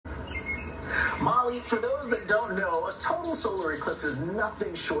Molly, for those that don't know, a total solar eclipse is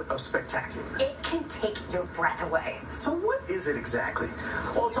nothing short of spectacular. It can take your breath away. So what is it exactly?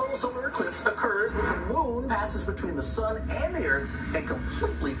 Well, a total solar eclipse occurs when the moon passes between the sun and the earth and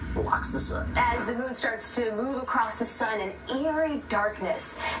completely blocks the sun. As the moon starts to move across the sun, an eerie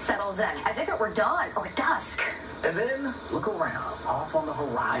darkness settles in, as if it were dawn or dusk. And then look around, off on the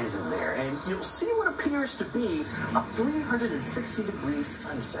horizon there, and you'll see what appears to be a 360-degree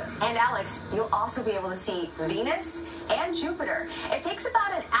sunset. And Alex, you'll also be able to see Venus and Jupiter. It takes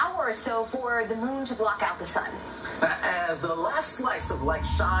about an hour or so for the moon to block out the sun. As the last slice of light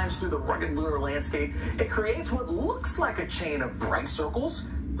shines through the rugged lunar landscape, it creates what looks like a chain of bright circles.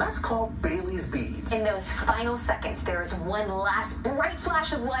 That's called Bailey's beads. In those final seconds, there is one last bright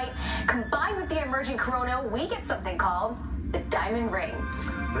flash of light. Combined with the emerging corona, we get something called the diamond ring.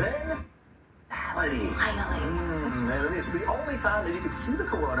 Then, totality. Finally. It's the only time that you can see the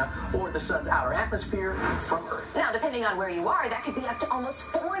corona or the sun's outer atmosphere from Earth. Now, depending on where you are, that could be up to almost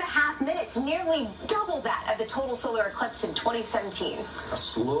 4.5 minutes, nearly double that of the total solar eclipse in 2017.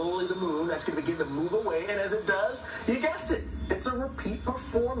 Slowly the moon, that's going to begin to move away, and as it does, you guessed it, it's a repeat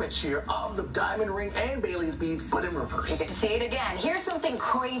performance here of the diamond ring and Bailey's beads, but in reverse. You get to see it again. Here's something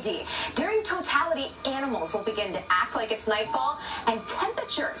crazy. During totality, animals will begin to act like it's nightfall, and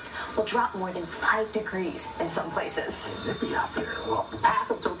temperatures will drop more than 5 degrees in some places. Nippy out there. Well, the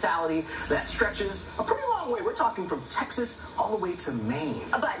path of totality, that stretches a pretty long way. We're talking from Texas all the way to Maine.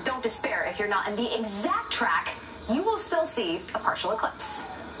 But don't despair. If you're not in the exact track, you will still see a partial eclipse.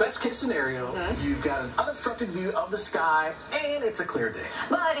 Best case scenario, you've got an unobstructed view of the sky, and it's a clear day.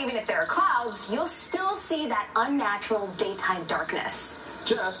 But even if there are clouds, you'll still see that unnatural daytime darkness.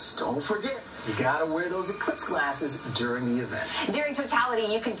 Just don't forget, you gotta wear those eclipse glasses during the event. During totality,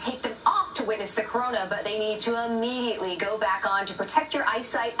 you can take them off to witness the corona, but they need to immediately go back on to protect your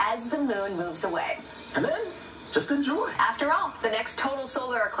eyesight as the moon moves away. And then, just enjoy. After all, the next total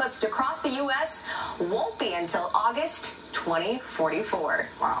solar eclipse to cross the U.S. won't be until August 2044.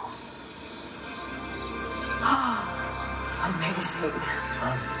 Wow. Amazing.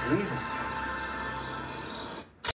 Unbelievable.